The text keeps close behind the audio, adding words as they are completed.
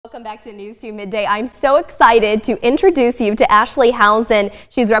Welcome back to News 2 Midday. I'm so excited to introduce you to Ashley Housen.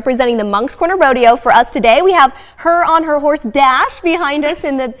 She's representing the Moncks Corner Rodeo for us today. We have her on her horse Dash behind us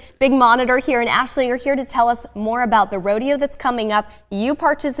in the big monitor here. And Ashley, you're here to tell us more about the rodeo that's coming up. You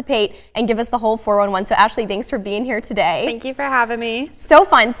participate and give us the whole 411. So Ashley, thanks for being here today. Thank you for having me. So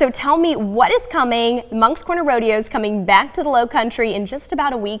fun. So tell me, what is coming? Moncks Corner Rodeo is coming back to the Low Country in just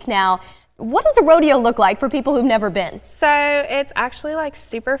about a week now. What does a rodeo look like for people who've never been? So it's actually like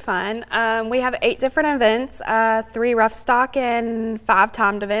super fun. We have 8 different events, 3 rough stock and 5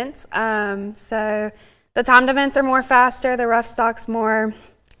 timed events. So the timed events are more faster, the rough stock's more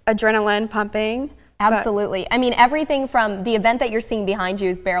adrenaline pumping. Absolutely. I mean, everything from the event that you're seeing behind you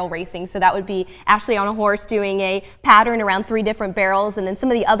is barrel racing. So that would be Ashley on a horse doing a pattern around 3 different barrels. And then some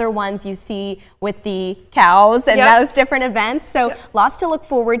of the other ones you see with the cows and those different events. So lots to look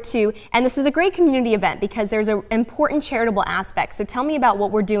forward to. And this is a great community event because there's an important charitable aspect. So tell me about what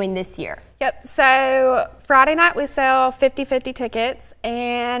we're doing this year. Yep. So Friday night we sell 50-50 tickets,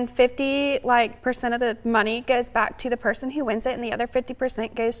 and 50% of the money goes back to the person who wins it, and the other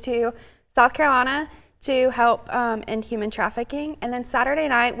 50% goes to South Carolina to help end human trafficking. And then Saturday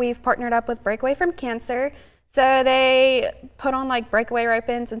night we've partnered up with Breakaway from Cancer. So they put on like breakaway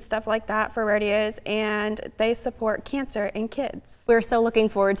ropings and stuff like that for rodeos, and they support cancer in kids. We're so looking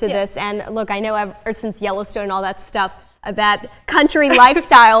forward to this. And look, I know ever since Yellowstone and all that stuff, that country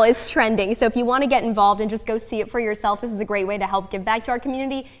lifestyle is trending. So if you want to get involved and just go see it for yourself, this is a great way to help give back to our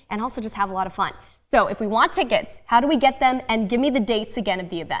community and also just have a lot of fun. So if we want tickets, how do we get them? And give me the dates again of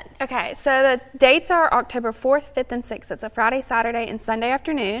the event. Okay, so the dates are October 4th, 5th, and 6th. It's a Friday, Saturday, and Sunday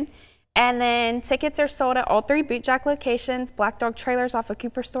afternoon. And then tickets are sold at all 3 Bootjack locations: Black Dog Trailers off of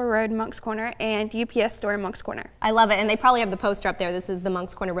Cooper Store Road, Moncks Corner, and UPS Store in Moncks Corner. I love it, and they probably have the poster up there. This is the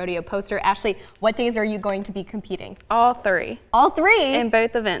Moncks Corner Rodeo poster. Ashley, what days are you going to be competing? All 3. All 3? In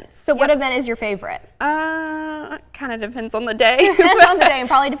both events. So what event is your favorite? Kind of depends on the day. Depends on the day, and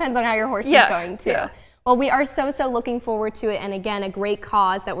probably depends on how your horse is going too. Yeah. Well, we are so looking forward to it, and again, a great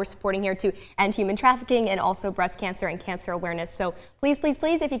cause that we're supporting here to end human trafficking and also breast cancer and cancer awareness. So please, please,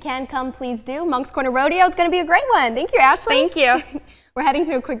 please, if you can come, please do. Moncks Corner Rodeo is going to be a great one. Thank you, Ashley. Thank you. We're heading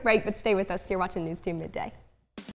to a quick break, but stay with us. You're watching News 2 Midday.